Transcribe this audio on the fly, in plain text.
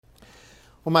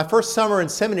Well, my first summer in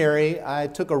seminary, I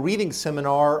took a reading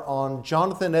seminar on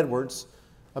Jonathan Edwards,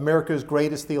 America's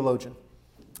greatest theologian.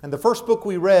 And the first book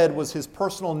we read was his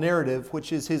personal narrative,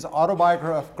 which is his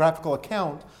autobiographical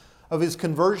account of his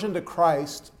conversion to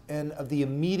Christ and of the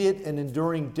immediate and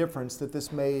enduring difference that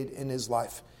this made in his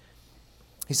life.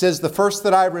 He says, "The first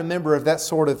that I remember of that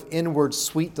sort of inward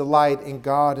sweet delight in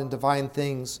God and divine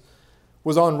things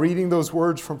was on reading those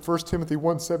words from 1 Timothy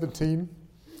 1:17.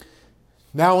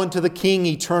 Now unto the King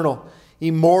eternal,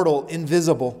 immortal,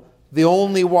 invisible, the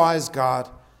only wise God,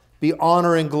 be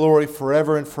honor and glory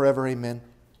forever and forever. Amen."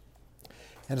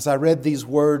 And as I read these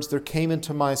words, there came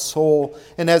into my soul,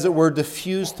 and as it were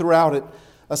diffused throughout it,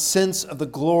 a sense of the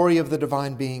glory of the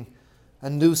divine being, a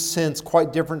new sense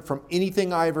quite different from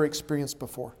anything I ever experienced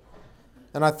before.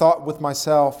 And I thought with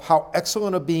myself, how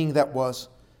excellent a being that was,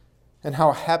 and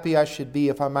how happy I should be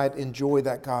if I might enjoy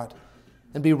that God,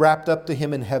 and be wrapped up to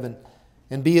Him in heaven,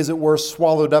 and be, as it were,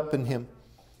 swallowed up in Him.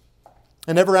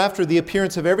 And ever after, the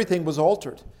appearance of everything was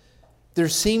altered. There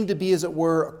seemed to be, as it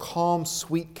were, a calm,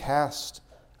 sweet cast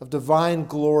of divine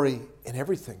glory in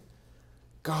everything.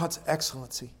 God's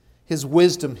excellency, His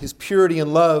wisdom, His purity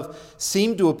and love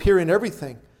seemed to appear in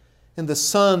everything. In the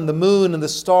sun, the moon, and the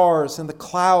stars, and the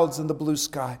clouds, and the blue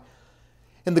sky.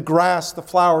 In the grass, the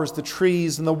flowers, the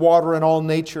trees, and the water, and all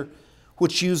nature,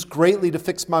 which used greatly to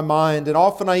fix my mind. And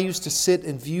often I used to sit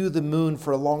and view the moon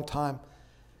for a long time.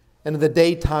 And in the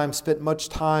daytime spent much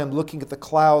time looking at the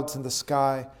clouds in the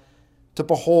sky to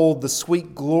behold the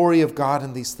sweet glory of God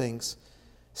in these things,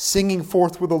 singing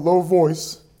forth with a low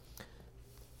voice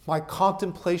my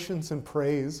contemplations and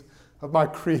praise of my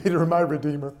Creator and my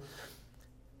Redeemer.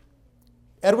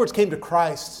 Edwards came to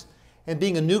Christ, and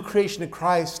being a new creation in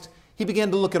Christ, he began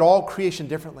to look at all creation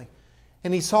differently.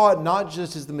 And he saw it not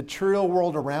just as the material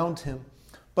world around him,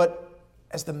 but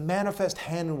as the manifest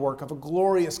handwork of a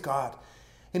glorious God.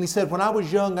 And he said, when I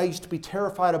was young, I used to be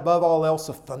terrified above all else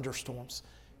of thunderstorms.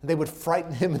 And they would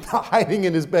frighten him into hiding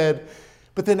in his bed.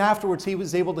 But then afterwards, he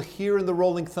was able to hear in the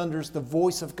rolling thunders the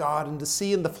voice of God, and to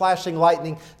see in the flashing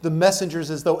lightning the messengers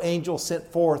as though angels sent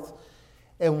forth.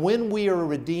 And when we are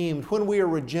redeemed, when we are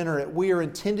regenerate, we are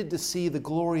intended to see the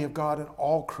glory of God in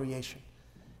all creation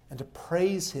and to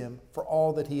praise Him for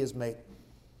all that He has made.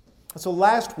 And so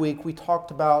last week we talked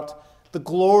about the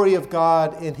glory of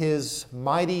God in His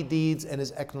mighty deeds and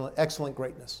His excellent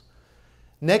greatness.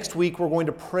 Next week we're going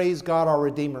to praise God our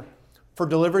Redeemer for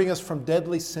delivering us from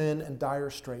deadly sin and dire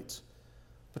straits.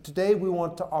 But today we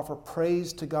want to offer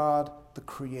praise to God the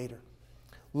Creator,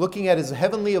 looking at His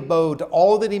heavenly abode, to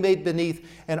all that He made beneath,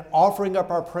 and offering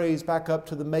up our praise back up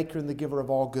to the Maker and the Giver of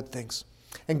all good things.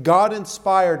 And God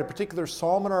inspired a particular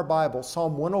psalm in our Bible,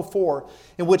 Psalm 104,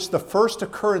 in which the first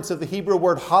occurrence of the Hebrew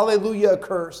word hallelujah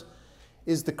occurs,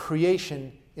 is the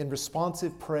creation in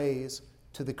responsive praise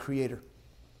to the Creator.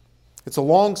 It's a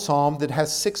long psalm that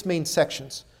has 6 main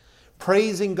sections: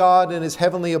 praising God in His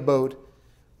heavenly abode,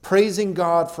 praising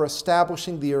God for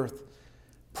establishing the earth,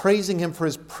 praising Him for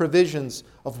His provisions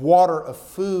of water, of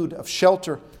food, of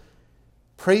shelter,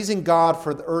 praising God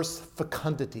for the earth's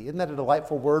fecundity. Isn't that a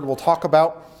delightful word we'll talk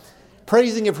about?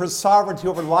 Praising Him for His sovereignty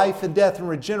over life and death and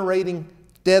regenerating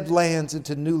dead lands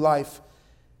into new life.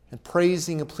 And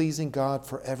praising and pleasing God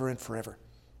forever and forever.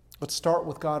 Let's start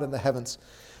with God in the heavens.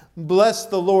 Bless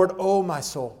the Lord, O my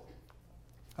soul.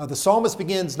 The psalmist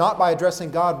begins not by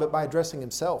addressing God, but by addressing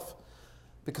himself.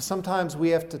 Because sometimes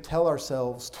we have to tell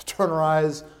ourselves to turn our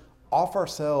eyes off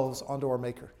ourselves onto our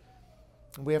Maker.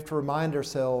 We have to remind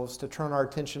ourselves to turn our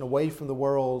attention away from the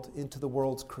world into the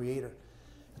world's Creator.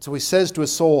 And so he says to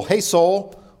his soul, "Hey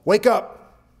soul, wake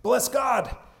up, bless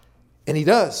God." And he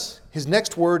does. His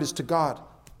next word is to God.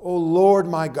 "O Lord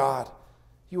my God,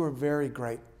 you are very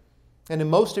great." And in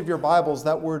most of your Bibles,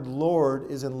 that word Lord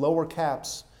is in lower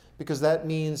caps, because that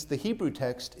means the Hebrew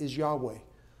text is Yahweh,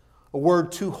 a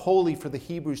word too holy for the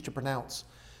Hebrews to pronounce.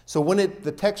 So when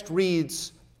the text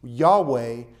reads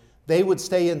Yahweh, they would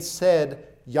stay and said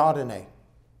Yadonai,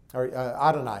 or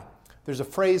Adonai. There's a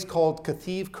phrase called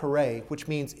Kathiv Kareh, which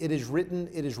means it is written,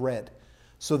 it is read.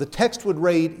 So the text would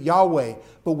read Yahweh,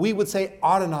 but we would say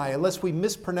Adonai unless we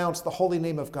mispronounce the holy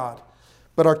name of God.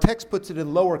 But our text puts it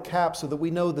in lower caps so that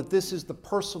we know that this is the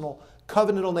personal,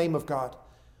 covenantal name of God.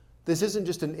 This isn't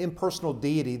just an impersonal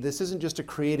deity. This isn't just a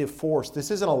creative force. This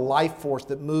isn't a life force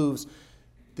that moves.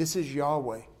 This is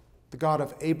Yahweh, the God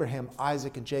of Abraham,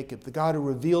 Isaac, and Jacob, the God who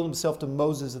revealed Himself to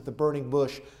Moses at the burning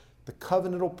bush, the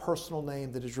covenantal personal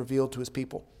name that is revealed to His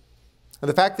people. And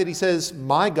the fact that he says,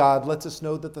 "my God," lets us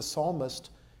know that the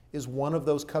psalmist is one of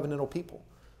those covenantal people.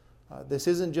 This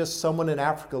isn't just someone in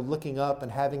Africa looking up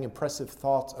and having impressive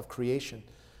thoughts of creation.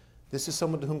 This is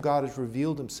someone to whom God has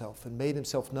revealed himself and made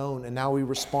himself known, and now he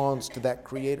responds to that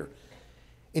Creator.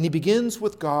 And he begins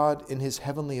with God in his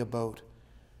heavenly abode.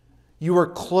 You are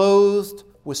clothed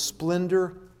with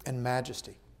splendor and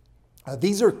majesty.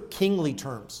 These are kingly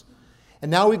terms. And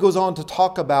now he goes on to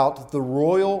talk about the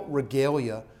royal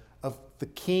regalia of the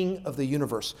King of the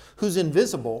universe, who's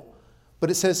invisible,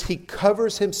 but it says he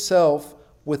covers himself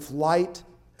with light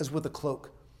as with a cloak.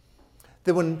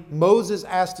 That when Moses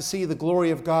asked to see the glory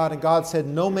of God, and God said,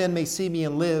 no man may see me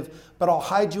and live, but I'll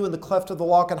hide you in the cleft of the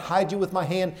rock and hide you with my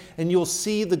hand, and you'll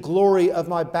see the glory of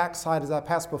my backside as I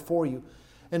pass before you.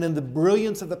 And in the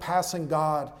brilliance of the passing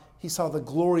God, he saw the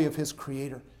glory of his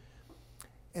Creator.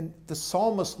 And the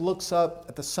psalmist looks up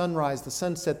at the sunrise, the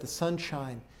sunset, the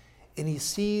sunshine, and he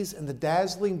sees in the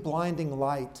dazzling, blinding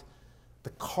light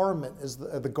the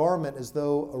garment as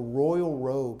though a royal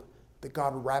robe that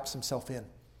God wraps himself in.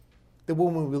 That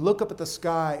when we look up at the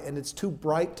sky and it's too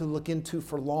bright to look into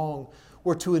for long,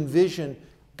 or to envision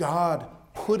God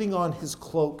putting on his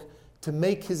cloak to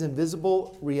make his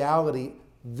invisible reality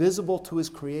visible to his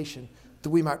creation, that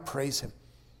we might praise him.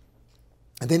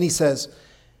 And then he says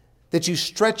that you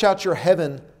stretch out your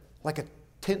heaven like a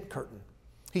tent curtain.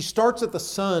 He starts at the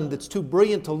sun that's too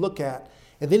brilliant to look at,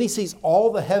 and then he sees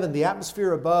all the heaven, the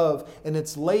atmosphere above, and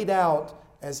it's laid out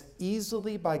as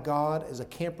easily by God as a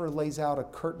camper lays out a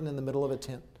curtain in the middle of a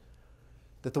tent.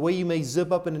 That the way you may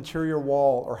zip up an interior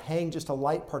wall or hang just a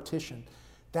light partition,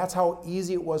 that's how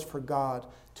easy it was for God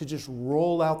to just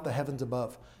roll out the heavens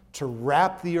above, to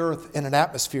wrap the earth in an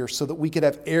atmosphere so that we could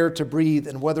have air to breathe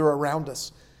and weather around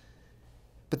us.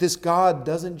 But this God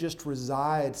doesn't just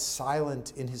reside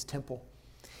silent in his temple.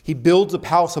 He builds a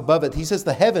palace above it. He says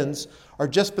the heavens are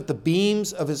just but the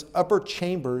beams of his upper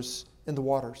chambers in the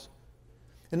waters.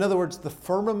 In other words, the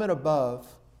firmament above,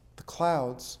 the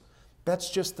clouds,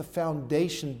 that's just the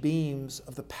foundation beams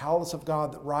of the palace of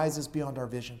God that rises beyond our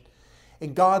vision.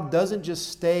 And God doesn't just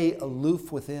stay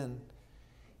aloof within.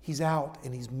 He's out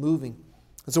and he's moving.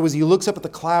 And so as he looks up at the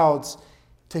clouds,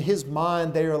 to his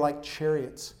mind they are like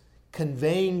chariots,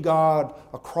 conveying God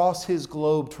across his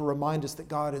globe to remind us that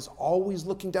God is always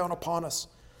looking down upon us.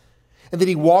 And that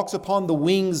he walks upon the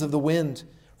wings of the wind,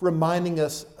 reminding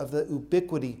us of the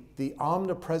ubiquity, the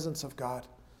omnipresence of God.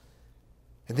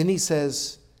 And then he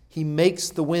says, he makes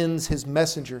the winds his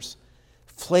messengers,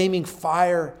 flaming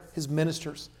fire his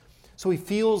ministers. So he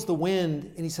feels the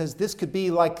wind and he says, this could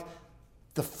be like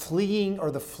the fleeing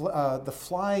or the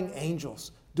flying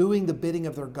angels doing the bidding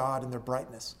of their God in their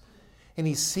brightness. And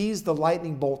he sees the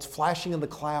lightning bolts flashing in the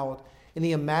cloud, and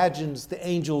he imagines the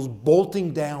angels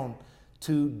bolting down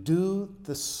to do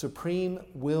the supreme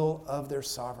will of their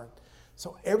sovereign.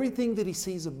 So everything that he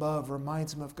sees above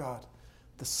reminds him of God.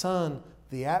 The sun,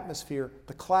 the atmosphere,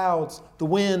 the clouds, the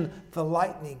wind, the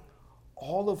lightning,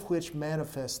 all of which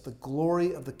manifest the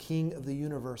glory of the King of the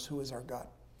universe, who is our God.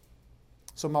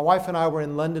 So my wife and I were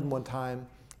in London one time,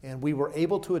 and we were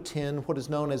able to attend what is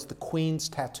known as the Queen's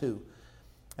Tattoo.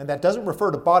 And that doesn't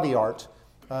refer to body art.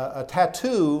 A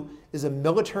tattoo is a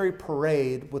military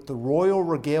parade with the royal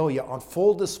regalia on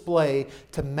full display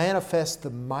to manifest the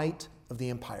might of the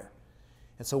empire.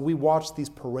 And so we watched these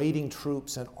parading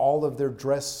troops in all of their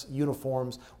dress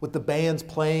uniforms with the bands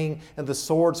playing and the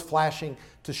swords flashing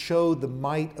to show the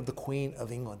might of the Queen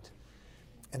of England.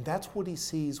 And that's what he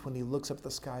sees when he looks up at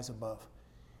the skies above.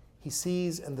 He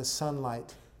sees in the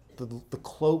sunlight the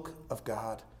cloak of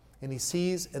God. And he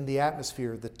sees in the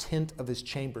atmosphere the tent of his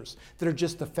chambers that are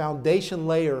just the foundation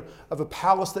layer of a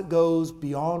palace that goes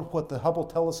beyond what the Hubble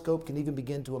telescope can even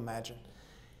begin to imagine.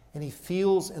 And he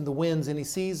feels in the winds and he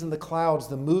sees in the clouds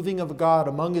the moving of God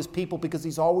among his people because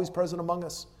he's always present among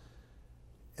us.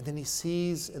 And then he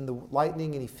sees in the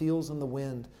lightning and he feels in the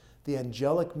wind the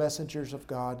angelic messengers of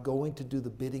God going to do the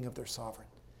bidding of their sovereign.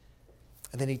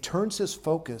 And then he turns his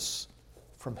focus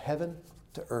from heaven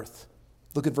to earth.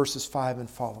 Look at verses 5 and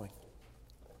following.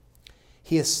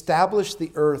 He established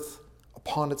the earth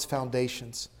upon its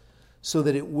foundations so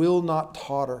that it will not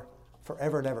totter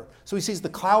forever and ever. So he sees the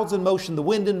clouds in motion, the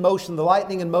wind in motion, the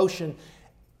lightning in motion,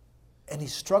 and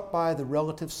he's struck by the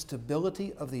relative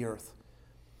stability of the earth.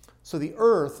 So the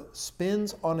earth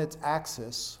spins on its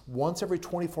axis once every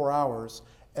 24 hours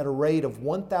at a rate of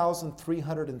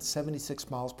 1,376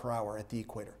 miles per hour at the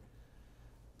equator,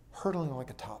 hurtling like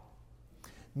a top.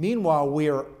 Meanwhile, we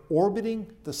are orbiting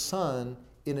the sun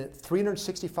in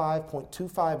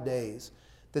 365.25 days.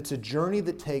 That's a journey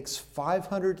that takes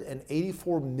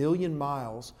 584 million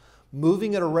miles,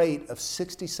 moving at a rate of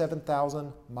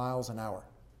 67,000 miles an hour.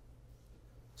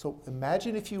 So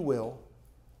imagine, if you will,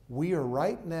 we are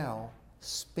right now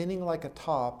spinning like a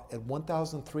top at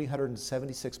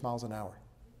 1,376 miles an hour.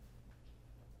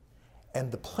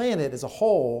 And the planet as a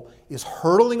whole is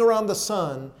hurtling around the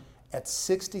sun at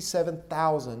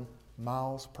 67,000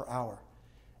 miles per hour.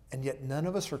 And yet none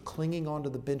of us are clinging onto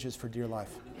the benches for dear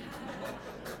life.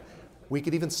 We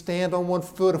could even stand on one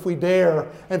foot if we dare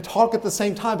and talk at the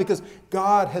same time, because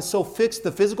God has so fixed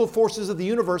the physical forces of the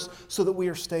universe so that we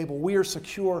are stable, we are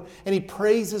secure, and he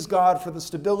praises God for the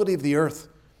stability of the earth.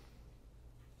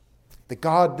 That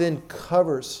God then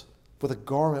covers with a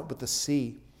garment with the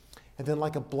sea, and then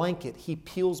like a blanket, he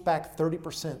peels back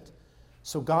 30%.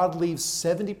 So God leaves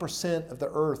 70% of the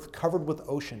earth covered with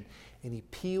ocean, and he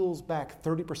peels back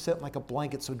 30% like a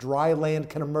blanket so dry land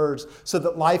can emerge, so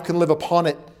that life can live upon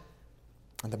it.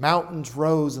 And the mountains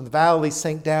rose and the valleys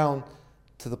sank down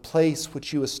to the place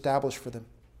which you established for them.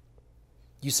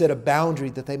 You set a boundary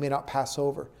that they may not pass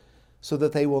over, so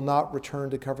that they will not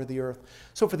return to cover the earth.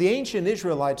 So for the ancient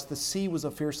Israelites, the sea was a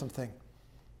fearsome thing.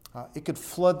 It could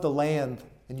flood the land,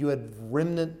 and you had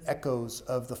remnant echoes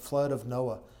of the flood of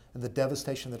Noah and the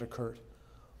devastation that occurred.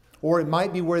 Or it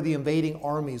might be where the invading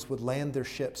armies would land their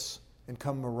ships and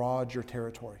come mirage your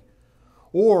territory.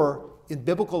 Or, in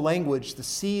biblical language, the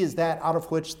sea is that out of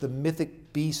which the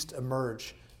mythic beasts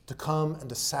emerge to come and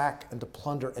to sack and to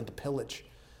plunder and to pillage.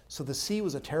 So the sea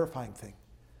was a terrifying thing.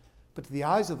 But to the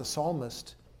eyes of the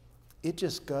psalmist, it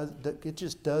just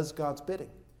does God's bidding.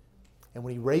 And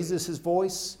when he raises his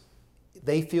voice,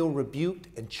 they feel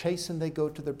rebuked, and chastened they go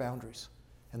to their boundaries.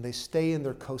 And they stay in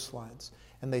their coastlines.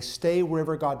 And they stay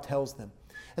wherever God tells them.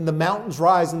 And the mountains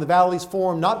rise and the valleys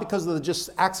form, not because of the just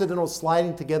accidental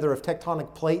sliding together of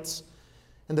tectonic plates.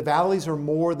 And the valleys are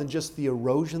more than just the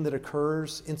erosion that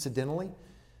occurs incidentally.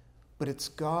 But it's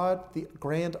God, the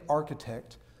grand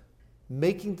architect,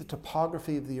 making the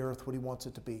topography of the earth what he wants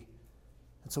it to be.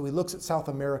 And so he looks at South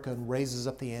America and raises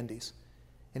up the Andes.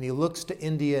 And he looks to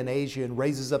India and Asia and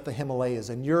raises up the Himalayas.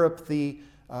 And Europe, the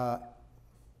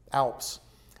Alps.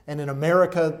 And in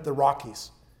America, the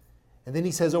Rockies. And then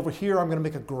he says, over here, I'm going to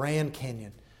make a Grand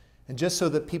Canyon. And just so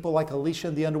that people like Alicia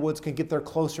and the Underwoods can get there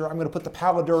closer, I'm going to put the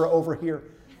Palo Duro over here.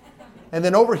 And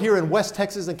then over here in West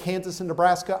Texas and Kansas and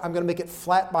Nebraska, I'm going to make it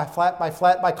flat by flat by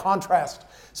flat by contrast,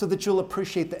 so that you'll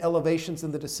appreciate the elevations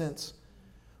and the descents.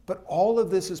 But all of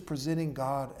this is presenting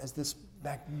God as this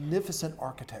magnificent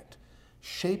architect,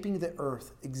 shaping the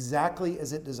earth exactly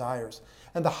as it desires.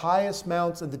 And the highest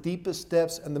mounts and the deepest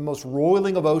depths and the most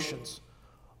roiling of oceans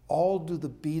all do the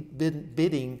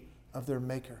bidding of their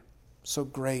Maker. So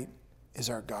great is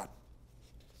our God.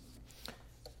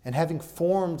 And having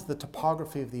formed the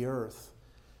topography of the earth,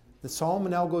 the psalm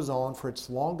now goes on for its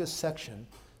longest section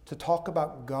to talk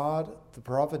about God, the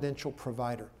providential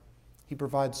provider. He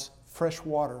provides fresh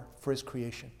water for his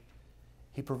creation.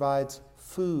 He provides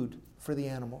food for the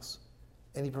animals.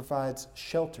 And he provides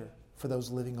shelter for those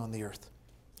living on the earth.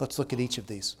 Let's look at each of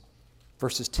these.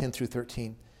 Verses 10 through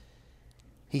 13.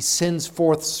 He sends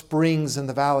forth springs in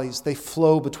the valleys. They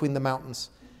flow between the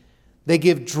mountains. They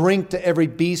give drink to every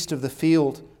beast of the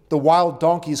field. The wild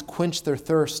donkeys quench their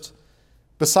thirst.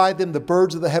 Beside them, the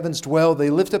birds of the heavens dwell. They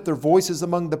lift up their voices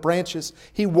among the branches.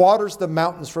 He waters the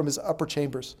mountains from his upper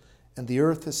chambers, and the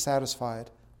earth is satisfied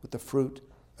with the fruit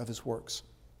of his works.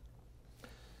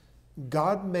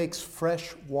 God makes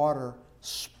fresh water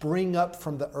spring up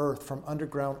from the earth, from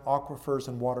underground aquifers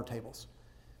and water tables.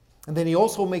 And then he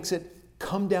also makes it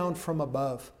come down from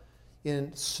above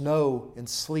in snow and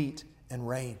sleet and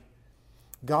rain.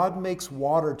 God makes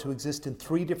water to exist in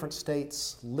three different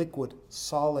states: liquid,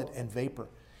 solid, and vapor.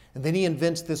 And then he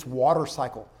invents this water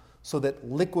cycle so that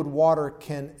liquid water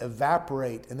can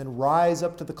evaporate and then rise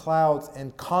up to the clouds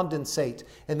and condensate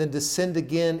and then descend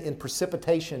again in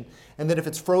precipitation. And then if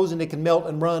it's frozen, it can melt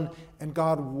and run. And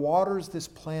God waters this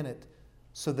planet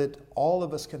so that all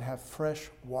of us can have fresh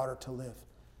water to live.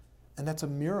 And that's a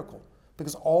miracle,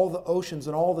 because all the oceans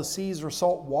and all the seas are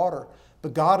salt water.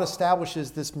 But God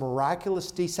establishes this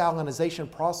miraculous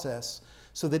desalinization process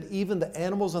so that even the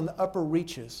animals on the upper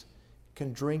reaches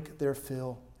can drink their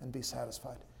fill and be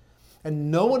satisfied.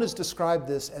 And no one has described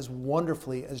this as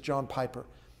wonderfully as John Piper.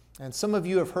 And some of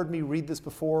you have heard me read this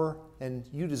before, and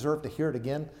you deserve to hear it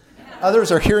again.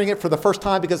 Others are hearing it for the first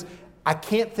time, because I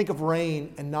can't think of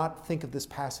rain and not think of this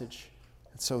passage.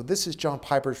 And so this is John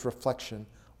Piper's reflection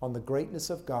on the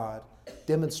greatness of God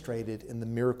demonstrated in the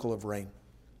miracle of rain.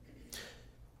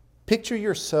 Picture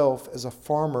yourself as a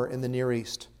farmer in the Near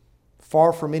East,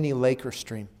 far from any lake or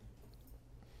stream.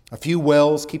 A few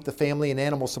wells keep the family and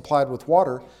animals supplied with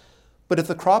water, but if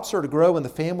the crops are to grow and the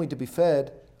family to be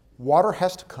fed, water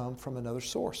has to come from another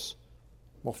source.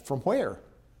 Well, from where?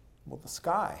 Well, the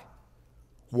sky.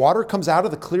 Water comes out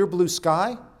of the clear blue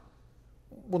sky?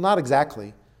 Well, not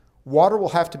exactly. Water will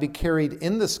have to be carried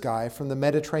in the sky from the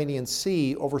Mediterranean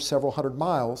Sea over several hundred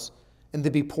miles and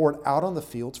then be poured out on the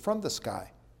fields from the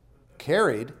sky.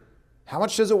 Carried? How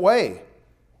much does it weigh?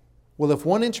 Well, if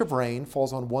 1 inch of rain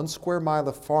falls on 1 square mile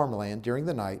of farmland during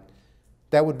the night,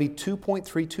 that would be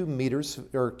 2.32 meters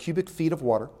or cubic feet of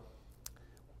water,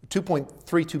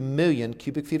 2.32 million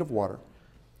cubic feet of water,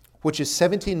 which is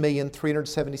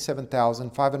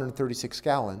 17,377,536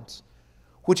 gallons,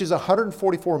 which is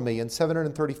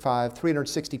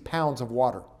 144,735,360 pounds of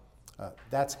water.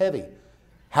 That's heavy.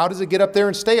 How does it get up there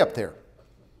and stay up there?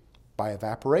 By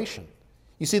evaporation.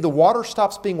 You see, the water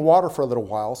stops being water for a little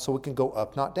while so it can go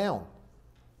up, not down.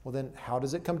 Well, then how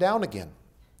does it come down again?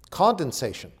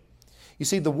 Condensation. You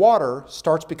see, the water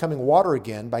starts becoming water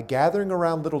again by gathering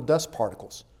around little dust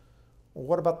particles. Well,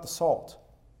 what about the salt?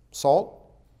 Salt?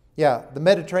 Yeah, the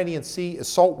Mediterranean Sea is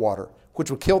salt water,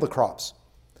 which would kill the crops.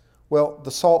 Well,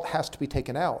 the salt has to be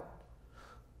taken out.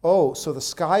 Oh, so the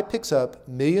sky picks up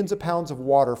millions of pounds of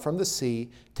water from the sea,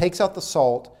 takes out the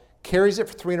salt, carries it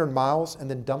for 300 miles, and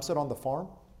then dumps it on the farm?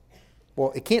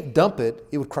 Well, it can't dump it.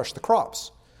 It would crush the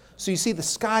crops. So you see, the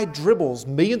sky dribbles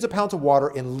millions of pounds of water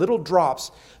in little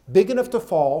drops, big enough to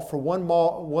fall for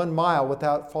 1 mile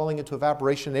without falling into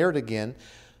evaporation and air again,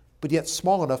 but yet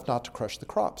small enough not to crush the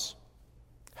crops.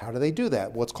 How do they do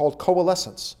that? Well, it's called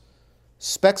coalescence.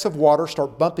 Specks of water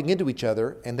start bumping into each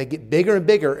other, and they get bigger and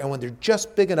bigger, and when they're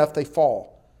just big enough, they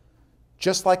fall.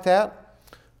 Just like that?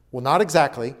 Well, not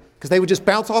exactly, because they would just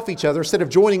bounce off each other instead of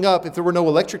joining up if there were no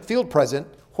electric field present.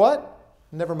 What?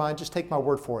 Never mind, just take my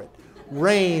word for it.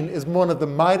 Rain is one of the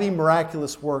mighty,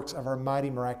 miraculous works of our mighty,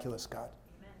 miraculous God.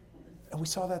 And we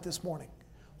saw that this morning.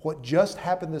 What just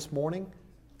happened this morning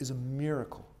is a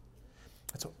miracle.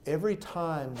 And so every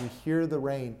time we hear the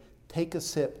rain, take a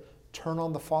sip, turn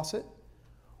on the faucet,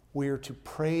 we are to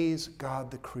praise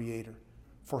God the Creator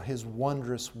for His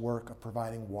wondrous work of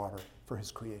providing water for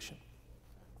His creation.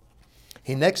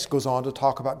 He next goes on to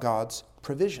talk about God's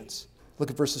provisions. Look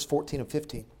at verses 14 and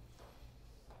 15.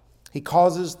 He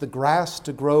causes the grass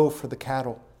to grow for the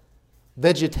cattle,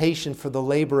 vegetation for the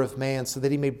labor of man, so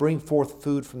that he may bring forth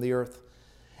food from the earth,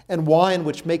 and wine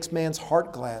which makes man's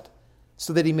heart glad,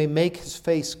 so that he may make his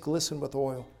face glisten with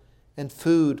oil, and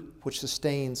food which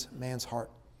sustains man's heart.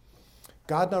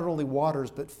 God not only waters,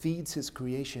 but feeds His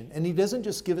creation. And He doesn't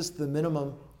just give us the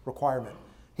minimum requirement.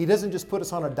 He doesn't just put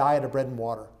us on a diet of bread and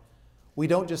water. We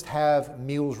don't just have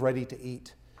meals ready to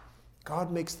eat.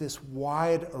 God makes this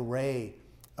wide array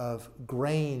of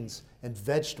grains and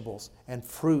vegetables and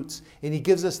fruits. And He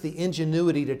gives us the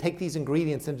ingenuity to take these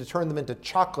ingredients and to turn them into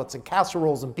chocolates and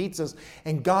casseroles and pizzas.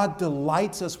 And God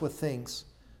delights us with things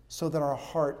so that our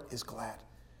heart is glad.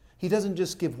 He doesn't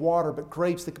just give water, but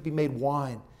grapes that could be made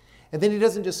wine. And then He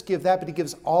doesn't just give that, but He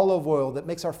gives olive oil that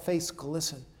makes our face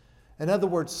glisten. In other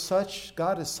words,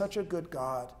 God is such a good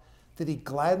God that He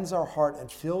gladdens our heart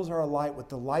and fills our light with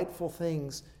delightful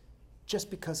things just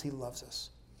because He loves us,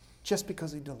 just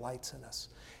because He delights in us.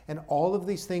 And all of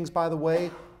these things, by the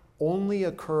way, only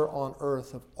occur on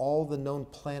Earth of all the known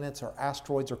planets or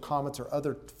asteroids or comets or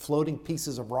other floating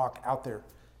pieces of rock out there.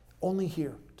 Only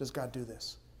here does God do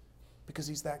this because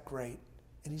He's that great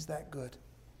and He's that good.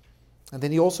 And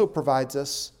then He also provides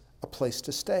us a place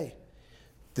to stay.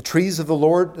 The trees of the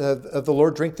Lord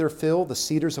drink their fill, the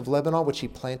cedars of Lebanon, which He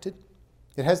planted.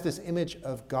 It has this image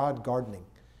of God gardening,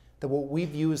 that what we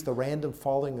view as the random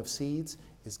falling of seeds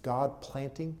is God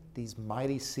planting these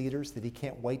mighty cedars that He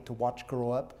can't wait to watch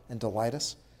grow up and delight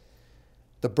us.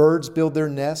 The birds build their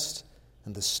nests,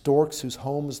 and the storks whose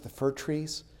home is the fir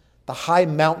trees. The high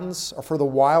mountains are for the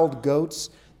wild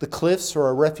goats. The cliffs are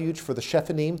a refuge for the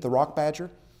Shephanim, the rock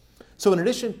badger. So in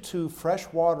addition to fresh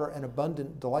water and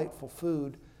abundant, delightful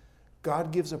food,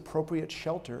 God gives appropriate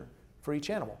shelter for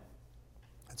each animal.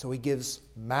 And so He gives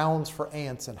mounds for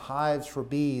ants and hives for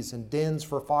bees and dens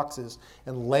for foxes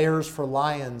and lairs for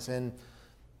lions and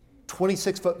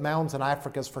 26-foot mounds in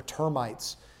Africa for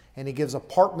termites. And He gives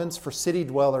apartments for city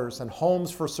dwellers and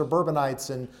homes for suburbanites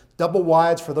and double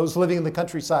wides for those living in the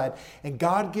countryside. And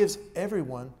God gives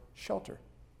everyone shelter.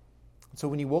 So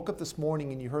when you woke up this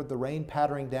morning and you heard the rain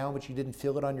pattering down, but you didn't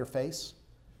feel it on your face,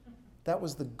 that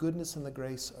was the goodness and the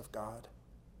grace of God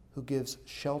who gives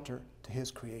shelter to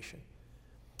His creation.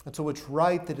 And so it's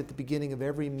right that at the beginning of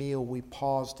every meal we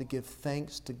pause to give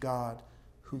thanks to God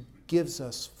who gives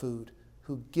us food,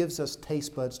 who gives us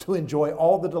taste buds to enjoy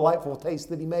all the delightful taste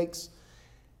that He makes.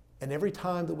 And every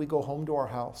time that we go home to our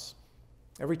house,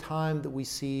 every time that we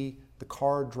see the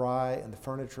car dry and the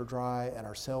furniture dry and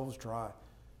ourselves dry,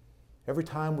 every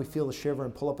time we feel a shiver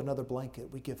and pull up another blanket,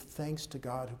 we give thanks to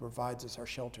God who provides us our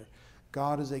shelter.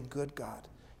 God is a good God.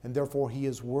 And therefore, he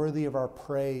is worthy of our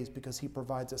praise because he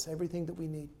provides us everything that we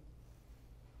need.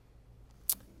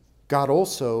 God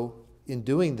also, in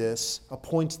doing this,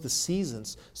 appoints the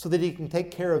seasons so that he can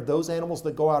take care of those animals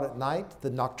that go out at night, the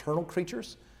nocturnal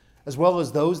creatures, as well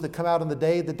as those that come out in the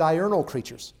day, the diurnal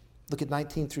creatures. Look at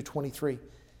 19 through 23.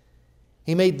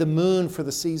 He made the moon for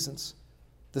the seasons.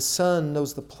 The sun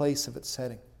knows the place of its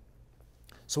setting.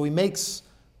 So he makes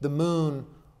the moon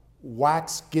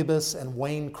wax gibbous and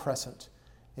wane crescent.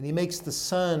 And he makes the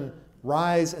sun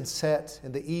rise and set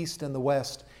in the east and the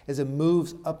west as it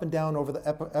moves up and down over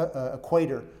the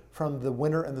equator from the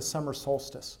winter and the summer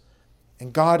solstice.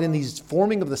 And God, in these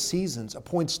forming of the seasons,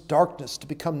 appoints darkness to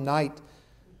become night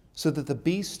so that the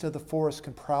beasts of the forest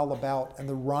can prowl about and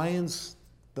the lions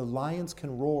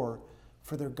can roar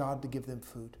for their God to give them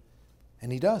food.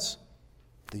 And he does.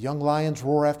 The young lions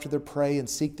roar after their prey and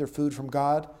seek their food from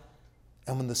God.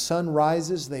 And when the sun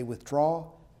rises, they withdraw.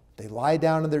 They lie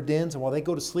down in their dens, and while they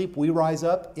go to sleep, we rise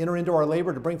up, enter into our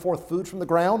labor to bring forth food from the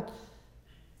ground,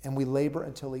 and we labor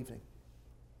until evening.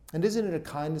 And isn't it a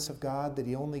kindness of God that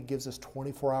he only gives us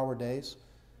 24-hour days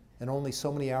and only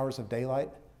so many hours of daylight?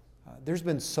 There's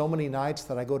been so many nights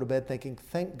that I go to bed thinking,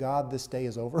 thank God this day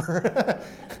is over.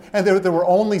 And there were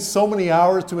only so many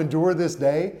hours to endure this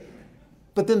day.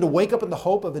 But then to wake up in the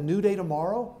hope of a new day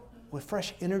tomorrow with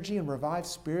fresh energy and revived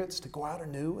spirits to go out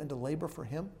anew and to labor for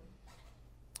him.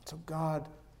 So God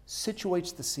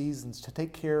situates the seasons to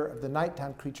take care of the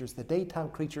nighttime creatures, the daytime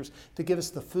creatures, to give us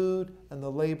the food and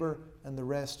the labor and the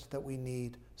rest that we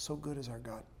need. So good is our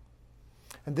God.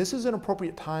 And this is an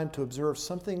appropriate time to observe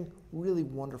something really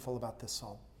wonderful about this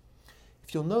psalm.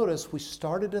 If you'll notice, we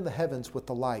started in the heavens with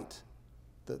the light,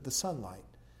 the sunlight.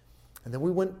 And then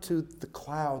we went to the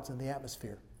clouds and the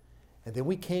atmosphere. And then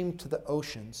we came to the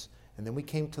oceans. And then we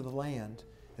came to the land.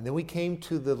 And then we came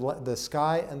to the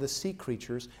sky and the sea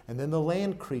creatures, and then the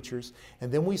land creatures.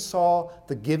 And then we saw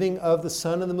the giving of the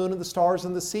sun and the moon and the stars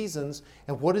and the seasons.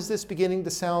 And what is this beginning to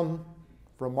sound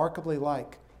remarkably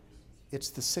like? It's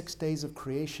the 6 days of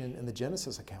creation in the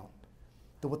Genesis account.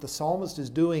 That what the psalmist is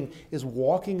doing is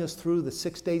walking us through the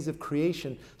 6 days of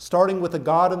creation, starting with the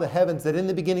God in the heavens, that in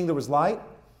the beginning there was light,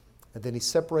 and then he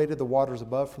separated the waters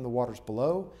above from the waters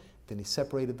below. Then he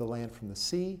separated the land from the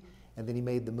sea. And then he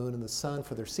made the moon and the sun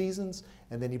for their seasons.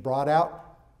 And then he brought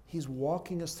out, he's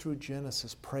walking us through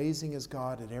Genesis, praising his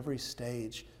God at every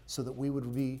stage so that we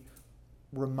would be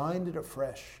reminded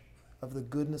afresh of the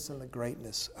goodness and the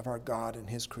greatness of our God and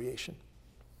his creation.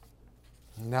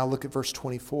 Now look at verse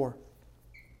 24.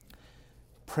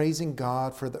 Praising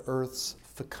God for the earth's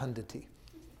fecundity.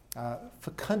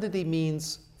 Fecundity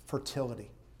means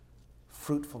fertility,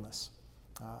 fruitfulness.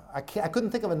 I couldn't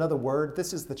think of another word.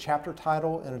 This is the chapter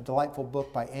title in a delightful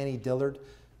book by Annie Dillard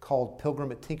called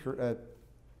Pilgrim at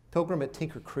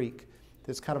Tinker Creek.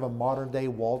 It's kind of a modern-day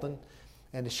Walden.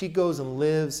 And as she goes and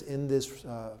lives in this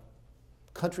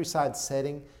countryside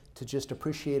setting to just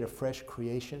appreciate a fresh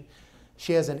creation,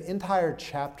 she has an entire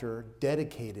chapter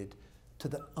dedicated to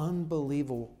the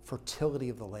unbelievable fertility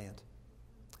of the land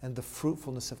and the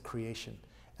fruitfulness of creation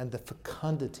and the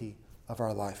fecundity of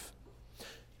our life.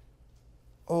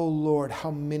 O Lord,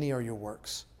 how many are your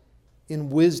works? In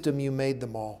wisdom you made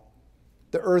them all.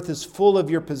 The earth is full of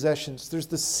your possessions. There's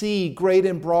the sea, great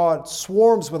and broad,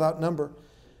 swarms without number,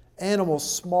 animals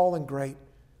small and great.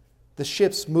 The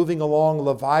ships moving along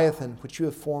Leviathan, which you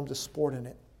have formed to sport in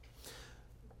it.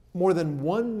 More than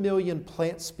 1 million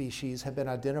plant species have been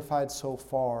identified so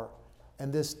far,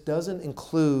 and this doesn't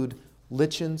include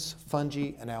lichens,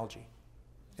 fungi, and algae.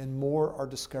 And more are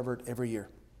discovered every year.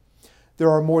 There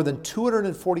are more than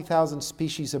 240,000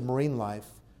 species of marine life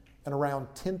and around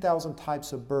 10,000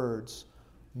 types of birds,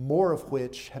 more of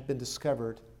which have been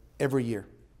discovered every year.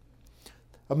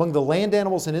 Among the land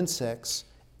animals and insects,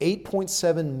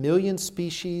 8.7 million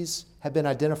species have been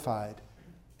identified,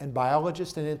 and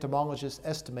biologists and entomologists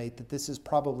estimate that this is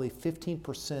probably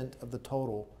 15% of the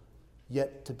total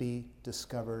yet to be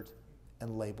discovered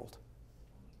and labeled.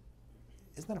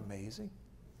 Isn't that amazing?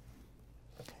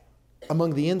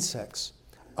 Among the insects,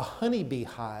 a honeybee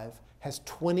hive has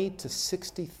 20 to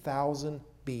 60,000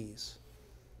 bees.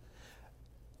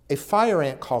 A fire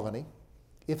ant colony,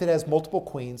 if it has multiple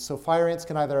queens, so fire ants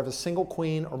can either have a single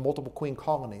queen or multiple queen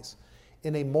colonies.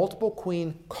 In a multiple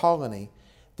queen colony,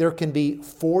 there can be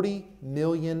 40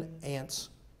 million ants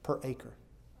per acre.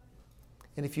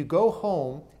 And if you go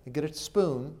home and get a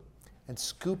spoon and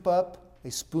scoop up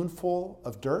a spoonful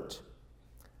of dirt,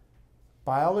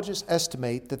 biologists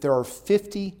estimate that there are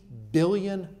 50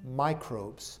 billion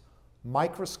microbes,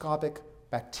 microscopic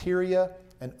bacteria,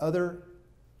 and other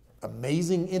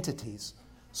amazing entities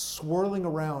swirling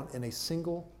around in a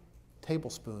single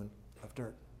tablespoon of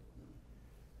dirt.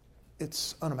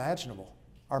 It's unimaginable.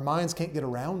 Our minds can't get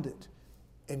around it.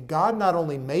 And God not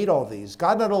only made all these,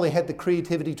 God not only had the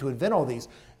creativity to invent all these,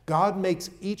 God makes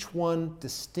each one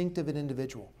distinctive and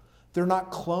individual. They're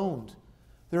not cloned.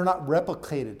 They're not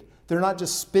replicated. They're not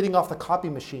just spitting off the copy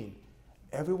machine.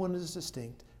 Everyone is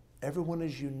distinct. Everyone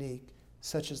is unique,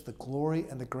 such as the glory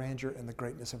and the grandeur and the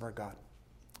greatness of our God.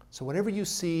 So whenever you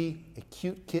see a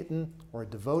cute kitten or a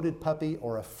devoted puppy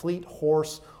or a fleet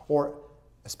horse, or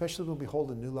especially when we behold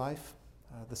a new life,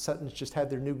 the Suttons just had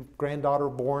their new granddaughter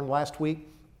born last week,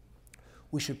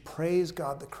 we should praise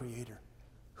God the Creator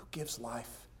who gives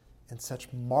life in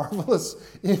such marvelous,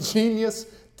 ingenious,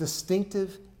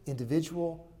 distinctive,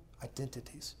 individual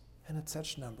identities and in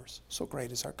such numbers. So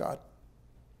great is our God.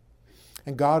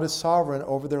 And God is sovereign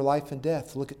over their life and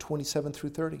death. Look at 27 through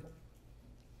 30.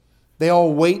 They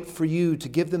all wait for you to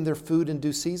give them their food in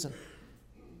due season.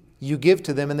 You give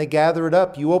to them and they gather it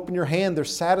up. You open your hand, they're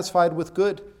satisfied with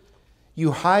good.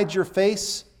 You hide your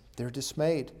face, they're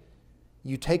dismayed.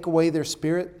 You take away their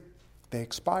spirit, they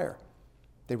expire.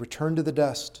 They return to the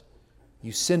dust.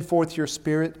 You send forth your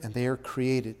spirit and they are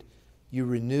created. You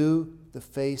renew the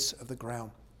face of the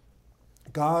ground.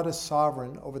 God is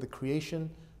sovereign over the creation,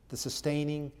 the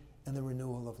sustaining, and the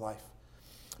renewal of life.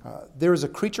 There is a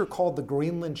creature called the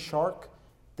Greenland shark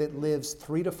that lives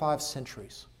 3 to 5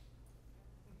 centuries.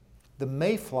 The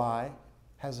mayfly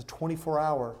has a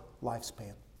 24-hour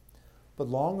lifespan. But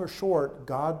long or short,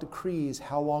 God decrees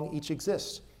how long each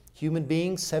exists. Human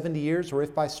beings, 70 years, or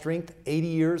if by strength, 80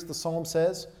 years, the psalm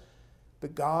says.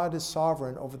 But God is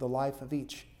sovereign over the life of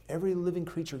each. Every living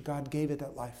creature, God gave it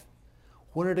that life.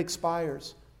 When it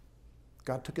expires,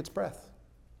 God took its breath.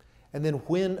 And then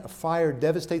when a fire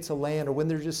devastates a land, or when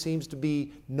there just seems to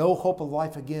be no hope of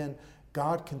life again,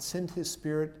 God can send His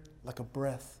Spirit like a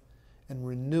breath and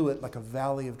renew it like a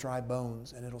valley of dry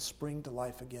bones, and it'll spring to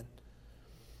life again.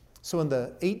 So in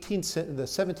the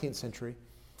 17th century,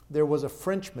 there was a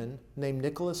Frenchman named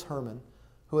Nicholas Herman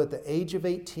who at the age of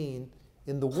 18,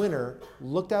 in the winter,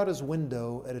 looked out his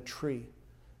window at a tree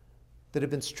that had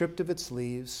been stripped of its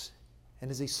leaves.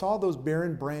 And as he saw those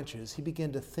barren branches, he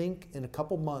began to think in a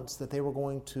couple months that they were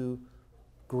going to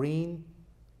green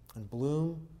and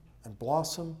bloom and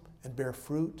blossom and bear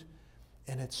fruit.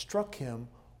 And it struck him,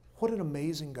 what an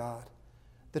amazing God,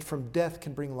 that from death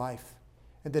can bring life.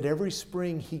 And that every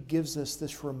spring He gives us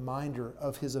this reminder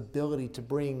of His ability to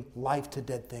bring life to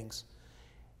dead things.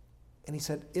 And he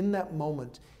said in that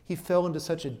moment, he fell into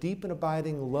such a deep and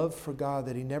abiding love for God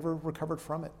that he never recovered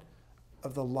from it,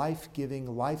 of the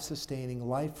life-giving, life-sustaining,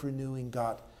 life-renewing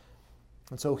God.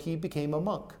 And so he became a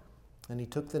monk, and he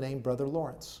took the name Brother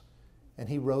Lawrence. And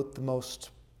he wrote the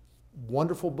most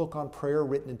wonderful book on prayer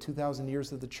written in 2,000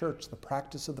 years of the church, The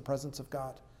Practice of the Presence of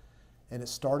God. And it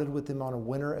started with him on a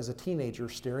winter as a teenager,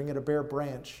 staring at a bare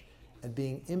branch and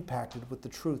being impacted with the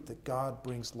truth that God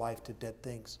brings life to dead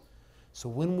things. So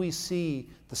when we see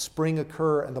the spring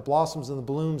occur and the blossoms and the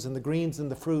blooms and the greens and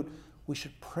the fruit, we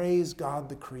should praise God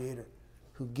the Creator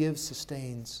who gives,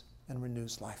 sustains, and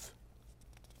renews life.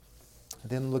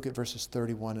 And then look at verses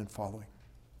 31 and following.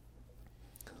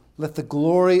 Let the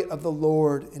glory of the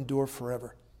Lord endure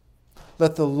forever.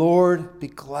 Let the Lord be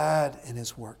glad in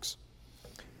His works.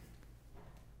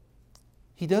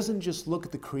 He doesn't just look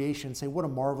at the creation and say, what a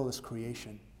marvelous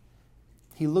creation.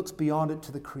 He looks beyond it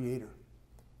to the Creator.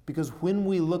 Because when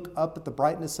we look up at the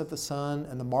brightness of the sun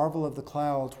and the marvel of the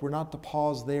clouds, we're not to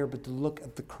pause there, but to look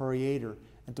at the Creator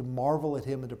and to marvel at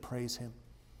Him and to praise Him.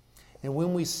 And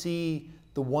when we see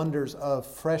the wonders of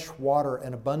fresh water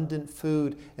and abundant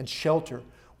food and shelter,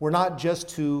 we're not just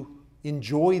to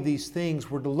enjoy these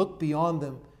things, we're to look beyond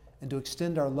them and to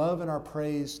extend our love and our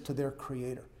praise to their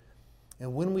Creator.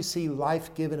 And when we see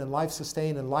life given and life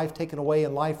sustained and life taken away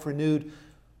and life renewed,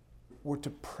 we're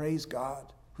to praise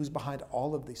God, who's behind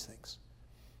all of these things.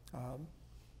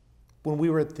 When we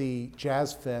were at the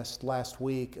Jazz Fest last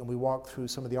week and we walked through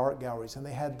some of the art galleries, and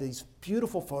they had these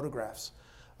beautiful photographs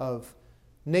of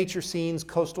nature scenes,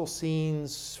 coastal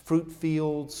scenes, fruit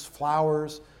fields,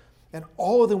 flowers, and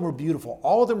all of them were beautiful.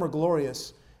 All of them were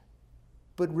glorious,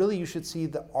 but really you should see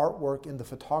the artwork and the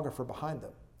photographer behind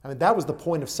them. I mean, that was the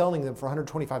point of selling them for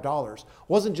 $125. It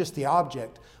wasn't just the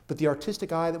object, but the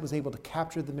artistic eye that was able to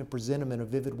capture them and present them in a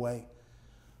vivid way.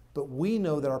 But we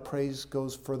know that our praise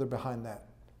goes further behind that,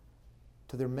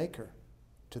 to their maker,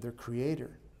 to their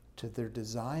creator, to their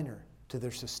designer, to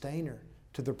their sustainer,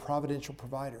 to their providential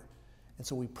provider. And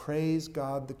so we praise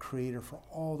God the Creator for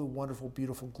all the wonderful,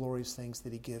 beautiful, glorious things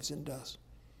that He gives and does.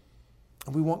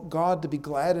 And we want God to be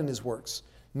glad in His works,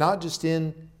 not just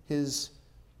in His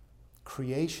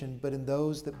creation, but in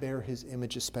those that bear his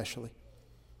image especially.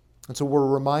 And so we're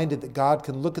reminded that God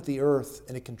can look at the earth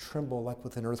and it can tremble like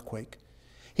with an earthquake.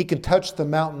 He can touch the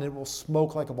mountain, it will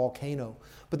smoke like a volcano.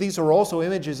 But these are also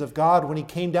images of God when he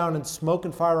came down in smoke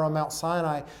and fire on Mount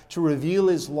Sinai to reveal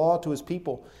his law to his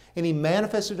people. And he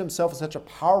manifested himself in such a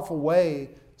powerful way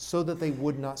so that they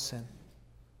would not sin,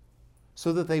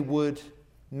 so that they would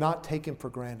not take him for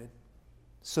granted,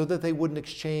 so that they wouldn't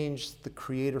exchange the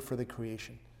Creator for the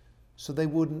creation, so they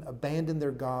wouldn't abandon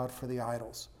their God for the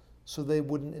idols, so they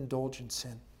wouldn't indulge in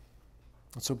sin.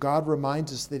 And so God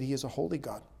reminds us that he is a holy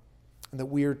God and that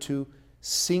we are to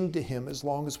sing to him as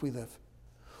long as we live.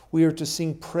 We are to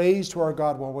sing praise to our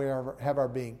God while we have our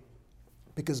being,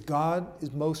 because God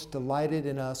is most delighted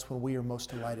in us when we are most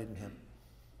delighted in him.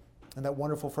 And that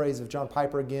wonderful phrase of John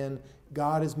Piper again,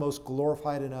 God is most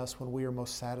glorified in us when we are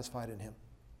most satisfied in him.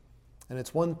 And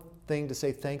it's one thing to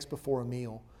say thanks before a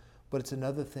meal, but it's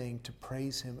another thing to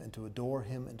praise him and to adore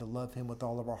him and to love him with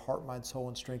all of our heart, mind, soul,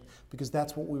 and strength, because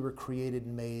that's what we were created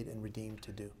and made and redeemed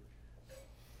to do.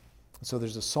 And so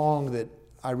there's a song that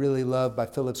I really love by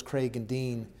Phillips, Craig, and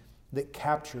Dean that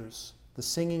captures the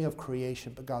singing of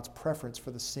creation, but God's preference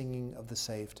for the singing of the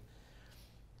saved.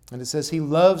 And it says, he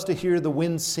loves to hear the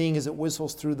wind sing as it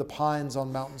whistles through the pines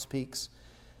on mountains' peaks.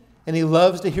 And he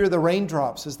loves to hear the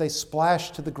raindrops as they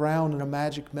splash to the ground in a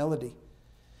magic melody.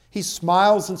 He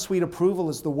smiles in sweet approval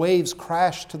as the waves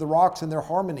crash to the rocks in their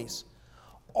harmonies.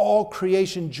 All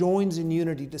creation joins in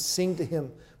unity to sing to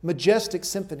him majestic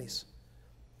symphonies.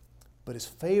 But his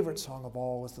favorite song of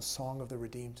all was the song of the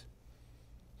redeemed.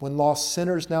 When lost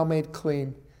sinners now made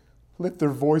clean, lift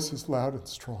their voices loud and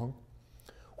strong.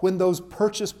 When those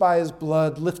purchased by his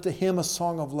blood lift to him a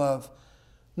song of love,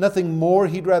 nothing more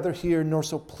he'd rather hear, nor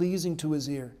so pleasing to his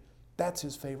ear. That's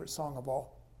his favorite song of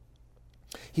all.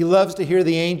 He loves to hear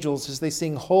the angels as they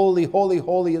sing, holy, holy,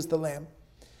 holy is the Lamb.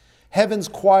 Heaven's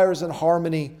choirs in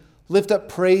harmony lift up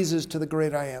praises to the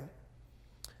great I Am.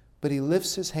 But he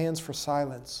lifts his hands for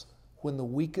silence when the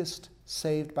weakest,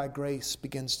 saved by grace,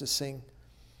 begins to sing.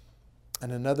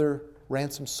 And another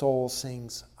ransomed soul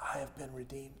sings, I have been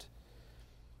redeemed.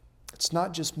 It's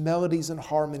not just melodies and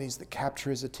harmonies that capture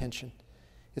his attention.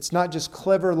 It's not just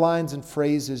clever lines and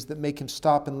phrases that make him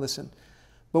stop and listen.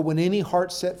 But when any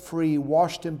heart set free,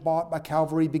 washed and bought by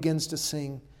Calvary, begins to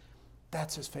sing,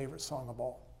 that's his favorite song of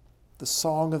all, the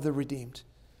song of the redeemed.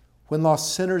 When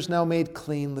lost sinners now made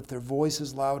clean lift their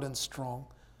voices loud and strong.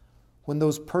 When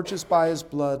those purchased by his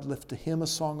blood lift to him a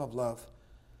song of love.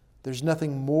 There's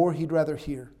nothing more he'd rather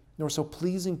hear, nor so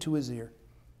pleasing to his ear,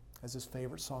 as his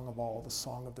favorite song of all, the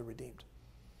song of the redeemed.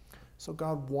 So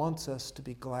God wants us to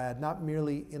be glad, not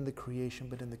merely in the creation,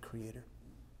 but in the Creator.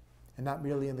 And not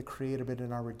merely in the Creator, but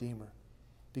in our Redeemer.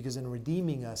 Because in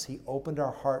redeeming us, he opened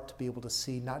our heart to be able to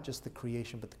see not just the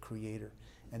creation, but the Creator.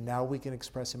 And now we can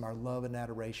express him our love and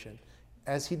adoration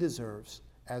as he deserves,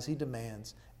 as he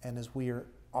demands, and as we are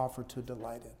offered to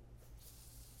delight in.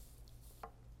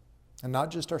 And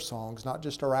not just our songs, not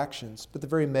just our actions, but the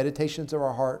very meditations of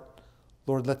our heart.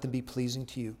 Lord, let them be pleasing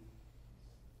to you.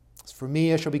 As for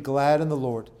me, I shall be glad in the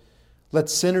Lord. Let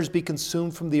sinners be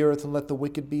consumed from the earth, and let the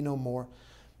wicked be no more.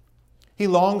 He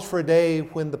longs for a day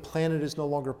when the planet is no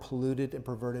longer polluted and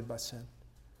perverted by sin,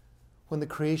 when the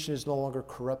creation is no longer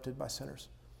corrupted by sinners.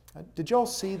 Did y'all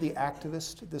see the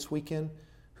activist this weekend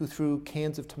who threw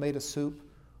cans of tomato soup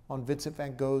on Vincent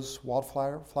van Gogh's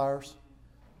wildflowers?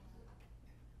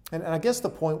 And I guess the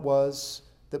point was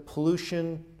that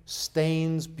pollution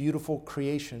stains beautiful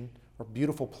creation or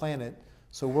beautiful planet.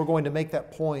 So we're going to make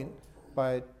that point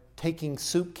by taking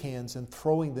soup cans and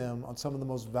throwing them on some of the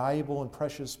most valuable and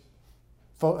precious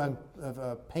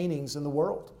paintings in the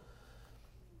world.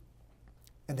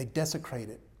 And they desecrate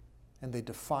it, and they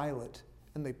defile it,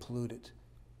 and they pollute it.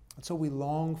 And so we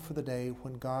long for the day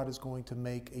when God is going to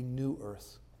make a new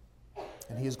earth.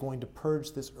 And he is going to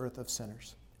purge this earth of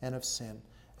sinners and of sin.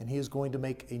 And he is going to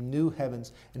make a new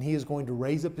heavens, and he is going to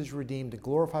raise up his redeemed and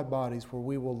glorified bodies where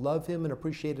we will love him and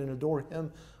appreciate and adore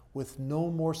him with no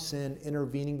more sin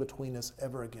intervening between us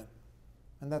ever again.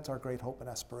 And that's our great hope and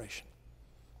aspiration.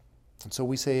 And so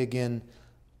we say again,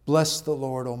 bless the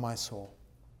Lord, O my soul.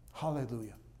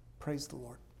 Hallelujah. Praise the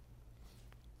Lord.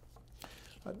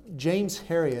 James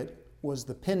Herriot was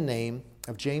the pen name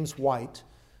of James White,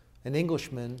 an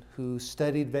Englishman who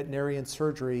studied veterinary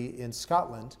surgery in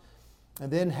Scotland and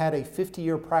then had a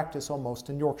 50-year practice almost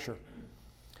in Yorkshire.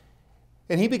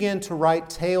 And he began to write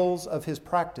tales of his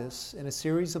practice in a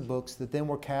series of books that then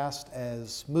were cast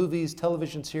as movies,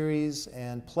 television series,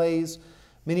 and plays.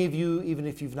 Many of you, even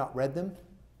if you've not read them,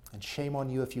 and shame on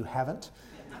you if you haven't,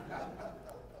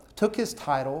 took his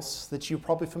titles that you're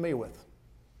probably familiar with.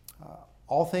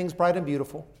 All things bright and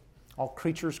beautiful, all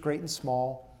creatures great and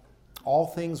small, all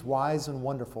things wise and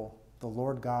wonderful, the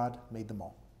Lord God made them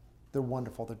all. They're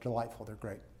wonderful, they're delightful, they're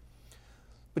great.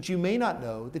 But you may not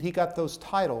know that he got those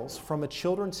titles from a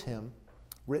children's hymn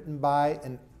written by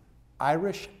an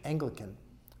Irish Anglican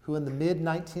who in the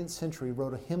mid-19th century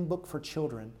wrote a hymn book for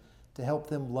children to help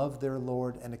them love their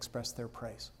Lord and express their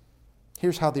praise.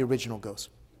 Here's how the original goes.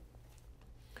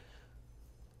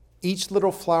 Each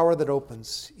little flower that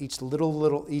opens, each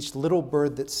little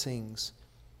bird that sings,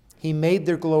 he made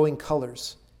their glowing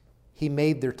colors, he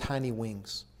made their tiny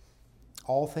wings.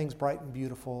 All things bright and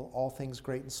beautiful, all things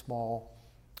great and small,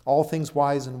 all things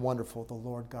wise and wonderful, the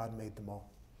Lord God made them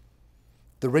all.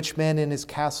 The rich man in his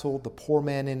castle, the poor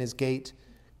man in his gate,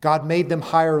 God made them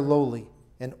high or lowly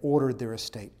and ordered their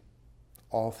estate.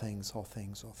 All things, all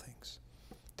things, all things.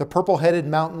 The purple-headed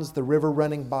mountains, the river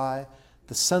running by,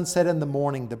 the sunset in the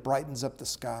morning that brightens up the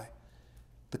sky,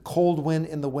 the cold wind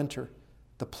in the winter,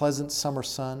 the pleasant summer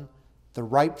sun, the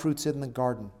ripe fruits in the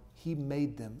garden, he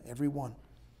made them, every one.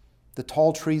 The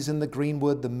tall trees in the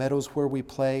greenwood, the meadows where we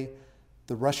play,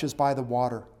 the rushes by the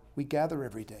water, we gather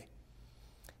every day.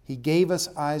 He gave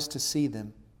us eyes to see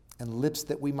them and lips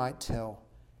that we might tell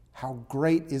how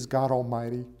great is God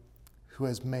Almighty who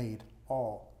has made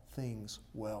all things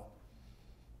well.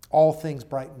 All things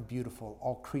bright and beautiful,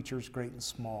 all creatures great and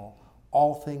small,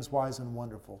 all things wise and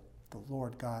wonderful, the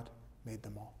Lord God made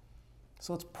them all.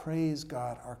 So let's praise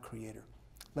God, our Creator.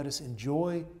 Let us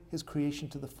enjoy his creation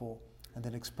to the full and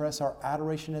then express our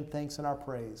adoration and thanks and our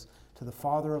praise to the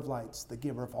Father of lights, the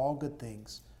giver of all good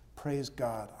things. Praise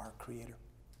God, our Creator.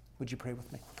 Would you pray with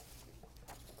me?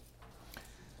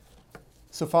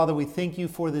 So, Father, we thank you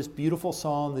for this beautiful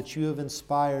psalm that you have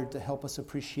inspired to help us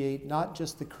appreciate not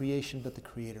just the creation, but the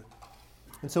Creator.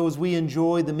 And so as we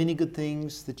enjoy the many good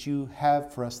things that you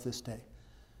have for us this day,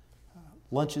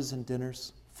 lunches and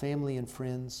dinners, family and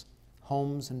friends,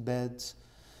 homes and beds,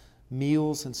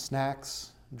 meals and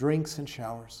snacks, drinks and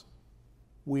showers,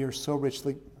 we are so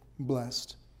richly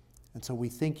blessed. And so we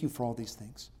thank you for all these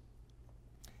things.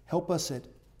 Help us at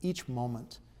each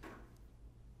moment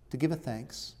to give a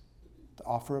thanks, to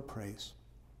offer a praise,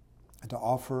 and to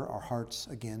offer our hearts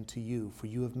again to you, for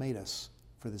you have made us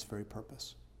for this very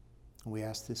purpose. And we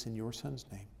ask this in your Son's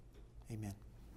name. Amen.